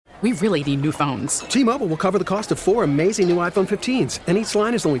We really need new phones. T-Mobile will cover the cost of 4 amazing new iPhone 15s, and each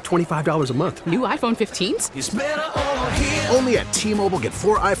line is only $25 a month. New iPhone 15s? It's better over here. Only at T-Mobile, get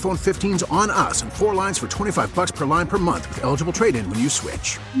 4 iPhone 15s on us and 4 lines for $25 per line per month with eligible trade-in when you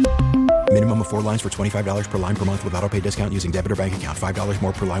switch. Minimum of 4 lines for $25 per line per month with autopay discount using debit or bank account. $5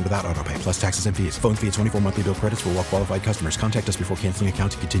 more per line without autopay, plus taxes and fees. Phone fee at 24 monthly bill credits for well-qualified customers. Contact us before canceling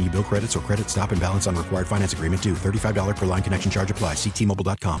account to continue bill credits or credit stop and balance on required finance agreement due. $35 per line connection charge applies. See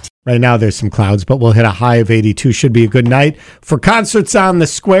T-Mobile.com. Right now there's some clouds, but we'll hit a high of 82. Should be a good night. For Concerts on the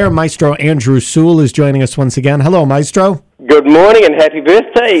Square, Maestro Andrew Sewell is joining us once again. Hello, Maestro. Good morning and happy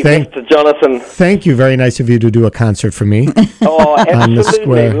birthday, Mr. Jonathan. Thank you. Very nice of you to do a concert for me. Oh, absolutely. On the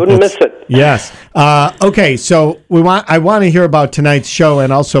Square. We wouldn't miss it. Yes. Okay, so I want to hear about tonight's show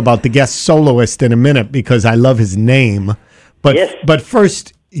and also about the guest soloist in a minute because I love his name. But yes. But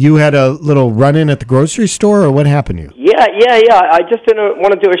first, you had a little run-in at the grocery store, or what happened to you? Yeah. I just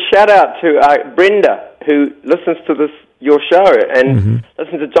want to do a shout-out to Brenda, who listens to your show and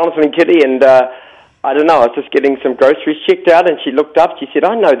listens to Jonathan and Kitty, and I don't know, I was just getting some groceries checked out, and she looked up, she said,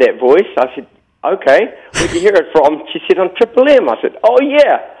 I know that voice. I said, okay, where'd you hear it from? She said, on Triple M. I said, oh,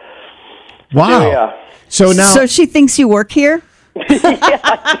 yeah. Wow. So she thinks you work here? Yeah,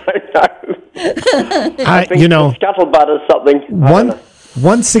 I don't know. I think scuttlebutt or something.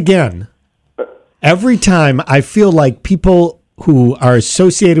 Once again, every time I feel like people who are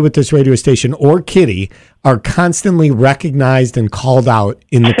associated with this radio station or Kitty are constantly recognized and called out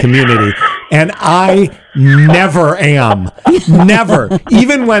in the community. And I never am. Never.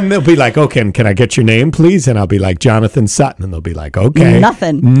 Even when they'll be like, okay, can I get your name, please? And I'll be like, Jonathan Sutton. And they'll be like, okay.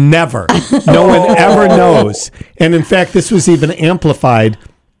 Nothing. Never. No one ever knows. And in fact, this was even amplified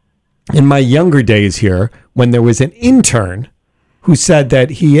in my younger days here when there was an intern who said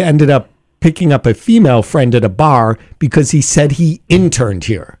that he ended up picking up a female friend at a bar because he said he interned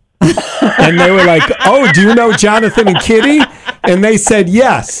here. And they were like, oh, do you know Jonathan and Kitty? And they said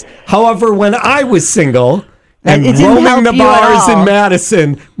yes. However, when I was single and roaming the bars in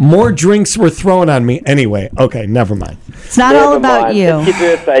Madison, more drinks were thrown on me. Anyway, okay, never mind. It's not all about you. It's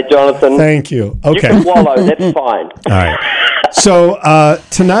your birthday, Jonathan. Thank you. Okay. You can wallow, that's fine. All right. So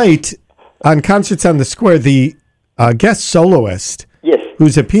tonight on Concerts on the Square, the guest soloist, yes,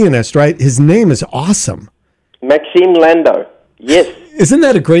 who's a pianist, right? His name is awesome. Maxime Landau. Yes. Isn't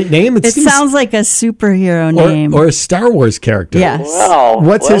that a great name? It sounds like a superhero name. Or a Star Wars character. Yes. Wow.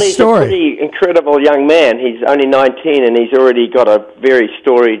 What's his story? He's a pretty incredible young man. He's only 19 and he's already got a very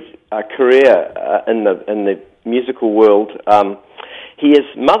storied career in the musical world. His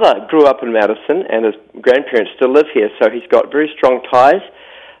mother grew up in Madison and his grandparents still live here, so he's got very strong ties.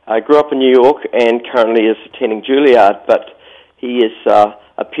 Grew up in New York and currently is attending Juilliard, but he has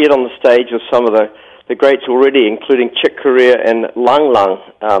appeared on the stage with some of the greats already, including Chick Corea and Lang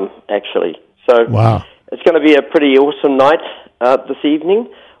Lang, actually. So wow. It's going to be a pretty awesome night this evening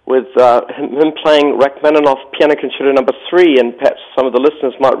with him playing Rachmaninoff Piano Concerto No. 3, and perhaps some of the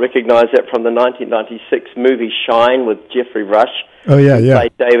listeners might recognize that from the 1996 movie Shine with Jeffrey Rush. Oh, yeah.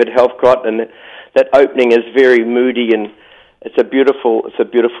 Played David Helfgott, and that opening is very moody and it's a beautiful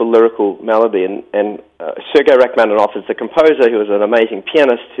lyrical melody, and Sergei Rachmaninoff is the composer, who was an amazing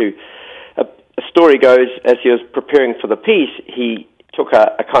pianist. Who, a story goes, as he was preparing for the piece, he took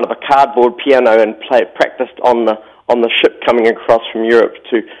a kind of a cardboard piano and practiced on the ship coming across from Europe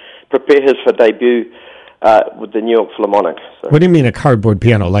to prepare his for debut with the New York Philharmonic. So. What do you mean a cardboard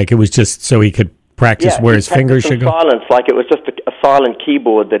piano? Like it was just so he could practice where his fingers should go? Silence, like it was just a silent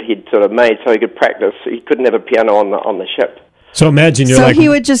keyboard that he'd sort of made so he could practice. He couldn't have a piano on the ship. So imagine so he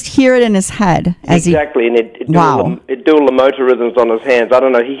would just hear it in his head. Exactly, and it'd do all the motor rhythms on his hands. I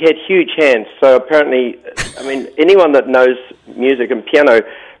don't know, he had huge hands, so apparently, I mean, anyone that knows music and piano,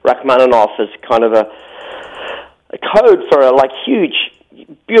 Rachmaninoff is kind of a code for huge,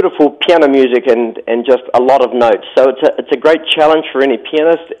 beautiful piano music and just a lot of notes. So it's a great challenge for any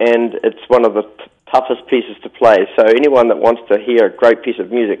pianist, and it's one of the toughest pieces to play. So anyone that wants to hear a great piece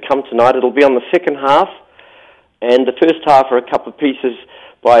of music, come tonight. It'll be on the second half. And the first half are a couple of pieces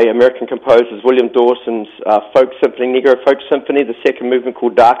by American composers, William Dawson's Folk Symphony, Negro Folk Symphony, the second movement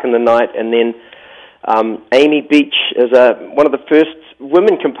called Dark in the Night, and then Amy Beach is one of the first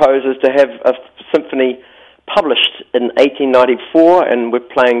women composers to have a symphony published in 1894, and we're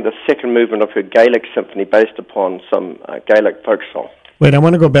playing the second movement of her Gaelic symphony based upon some Gaelic folk song. Wait, I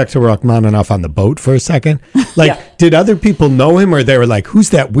want to go back to Rachmaninoff on the boat for a second. Did other people know him, or they were like,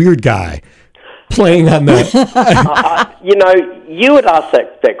 who's that weird guy playing on the... you would ask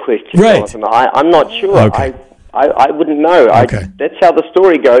that question, right. Jonathan. I'm not sure. Okay. I wouldn't know. Okay. That's how the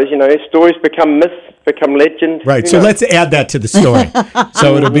story goes. You know, stories become myths, become legends. Right. So let's add that to the story.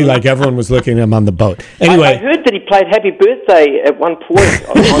 So it'll be like everyone was looking at him on the boat. Anyway. I heard that he played Happy Birthday at one point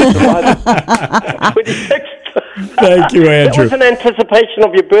on July 26th. Thank you, Andrew. That was in anticipation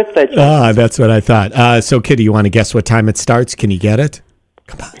of your birthday, John. That's what I thought. So, Kitty, you want to guess what time it starts? Can you get it?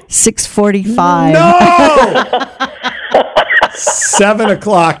 6:45. No! 7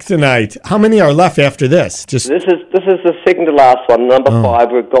 o'clock tonight. How many are left after this? This is the second to last one, number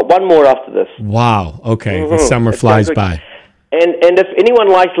 5. We've got one more after this. Wow. Okay. The summer flies by. And if anyone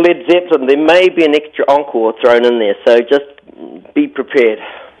likes Led Zeppelin, there may be an extra encore thrown in there, so just be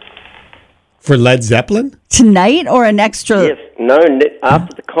For Led Zeppelin? Tonight or an extra? Yes. No,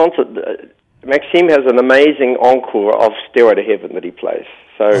 after the concert, Maxime has an amazing encore of Stairway to Heaven that he plays.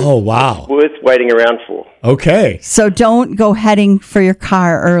 So wow. It's worth waiting around for. Okay. So don't go heading for your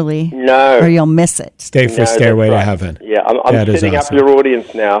car early. No. Or you'll miss it. Stay for Stairway to Heaven. Yeah, I'm setting up your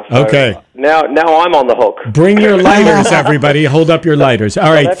audience now. So okay. Now I'm on the hook. Bring your lighters, everybody. Hold up your lighters.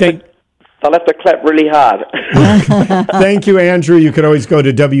 All right. I'll have to clap really hard. Thank you, Andrew. You can always go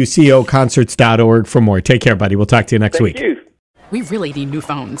to WCOconcerts.org for more. Take care, buddy. We'll talk to you next week. Thank you. We really need new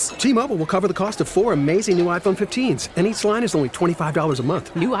phones. T-Mobile will cover the cost of 4 amazing new iPhone 15s, and each line is only $25 a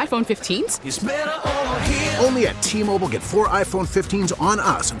month. New iPhone 15s? It's better over here. Only at T-Mobile, get 4 iPhone 15s on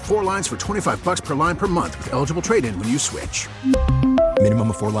us and 4 lines for $25 per line per month with eligible trade-in when you switch.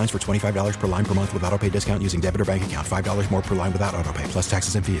 Minimum of 4 lines for $25 per line per month with autopay discount using debit or bank account. $5 more per line without autopay, plus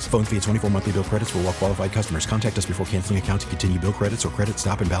taxes and fees. Phone fee at 24 monthly bill credits for well-qualified customers. Contact us before canceling account to continue bill credits or credit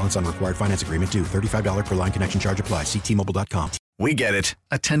stop and balance on required finance agreement due. $35 per line connection charge applies. See T-Mobile.com. We get it.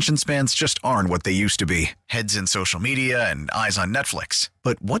 Attention spans just aren't what they used to be. Heads in social media and eyes on Netflix.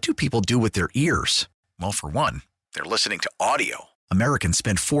 But what do people do with their ears? Well, for one, they're listening to audio. Americans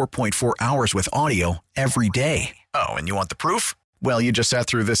spend 4.4 hours with audio every day. Oh, and you want the proof? Well, you just sat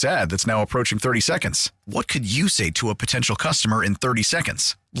through this ad that's now approaching 30 seconds. What could you say to a potential customer in 30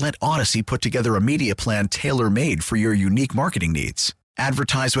 seconds? Let Odyssey put together a media plan tailor-made for your unique marketing needs.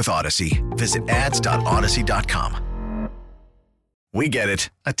 Advertise with Odyssey. Visit ads.odyssey.com. We get it.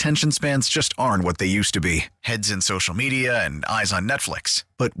 Attention spans just aren't what they used to be. Heads in social media and eyes on Netflix.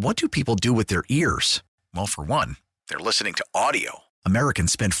 But what do people do with their ears? Well, for one, they're listening to audio.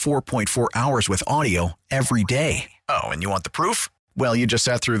 Americans spend 4.4 hours with audio every day. Oh, and you want the proof? Well, you just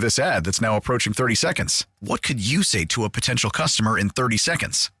sat through this ad that's now approaching 30 seconds. What could you say to a potential customer in 30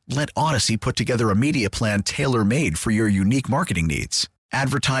 seconds? Let Odyssey put together a media plan tailor-made for your unique marketing needs.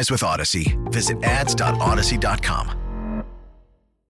 Advertise with Odyssey. Visit ads.odyssey.com.